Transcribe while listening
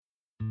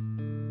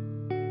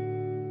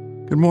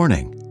Good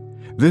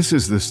morning. This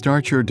is the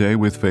Start Your Day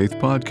with Faith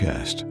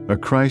podcast, a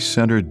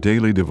Christ-centered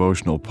daily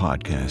devotional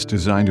podcast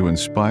designed to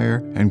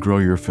inspire and grow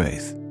your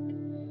faith.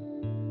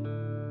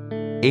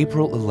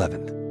 April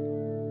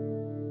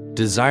 11th.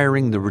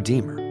 Desiring the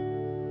Redeemer.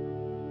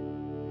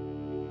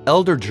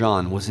 Elder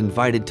John was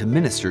invited to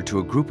minister to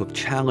a group of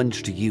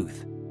challenged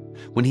youth.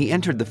 When he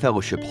entered the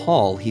fellowship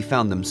hall, he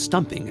found them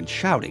stumping and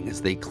shouting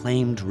as they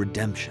claimed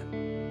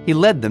redemption. He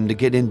led them to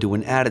get into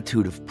an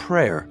attitude of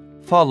prayer,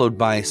 followed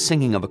by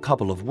singing of a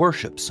couple of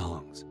worship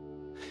songs.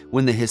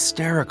 When the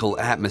hysterical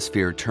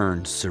atmosphere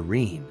turned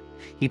serene,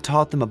 he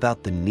taught them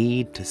about the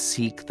need to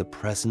seek the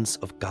presence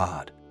of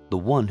God, the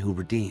one who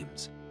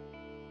redeems.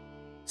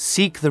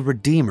 Seek the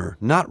Redeemer,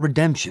 not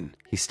redemption,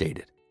 he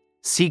stated.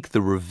 Seek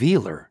the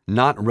Revealer,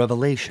 not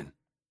revelation.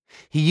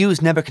 He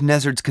used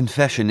Nebuchadnezzar's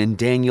confession in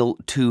Daniel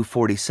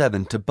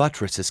 2:47 to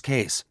buttress his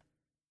case.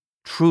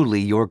 Truly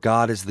your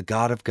God is the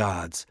God of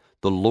gods,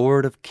 the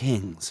Lord of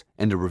kings,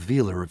 and a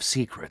revealer of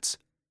secrets.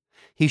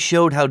 He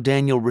showed how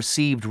Daniel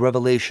received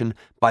revelation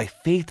by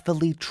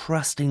faithfully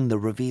trusting the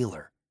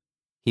revealer.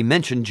 He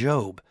mentioned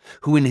Job,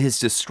 who in his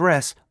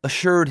distress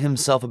assured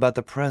himself about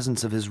the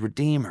presence of his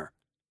Redeemer.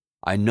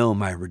 I know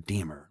my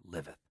Redeemer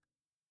liveth.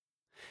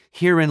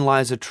 Herein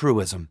lies a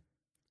truism.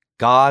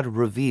 God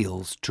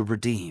reveals to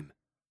redeem.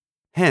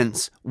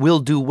 Hence,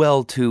 we'll do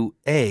well to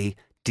A.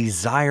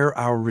 Desire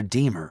our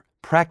Redeemer,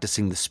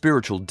 practicing the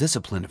spiritual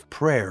discipline of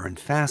prayer and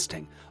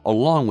fasting,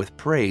 along with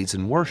praise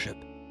and worship,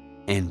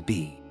 and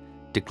B.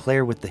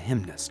 Declare with the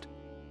hymnist,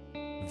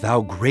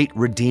 Thou great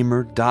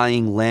Redeemer,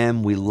 dying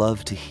Lamb, we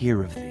love to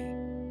hear of thee.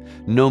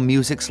 No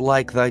music's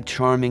like thy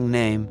charming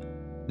name,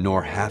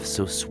 nor half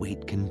so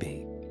sweet can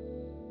be.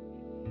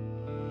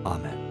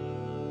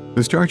 Amen.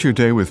 The Start Your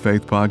Day with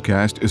Faith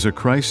podcast is a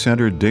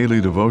Christ-centered daily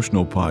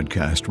devotional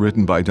podcast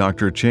written by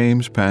Dr.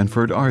 James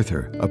Panford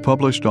Arthur, a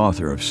published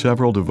author of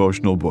several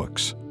devotional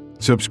books.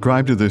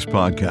 Subscribe to this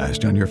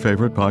podcast on your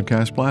favorite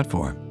podcast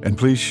platform, and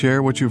please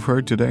share what you've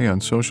heard today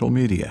on social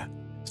media.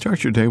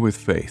 Start your day with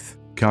faith.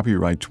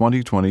 Copyright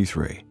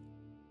 2023.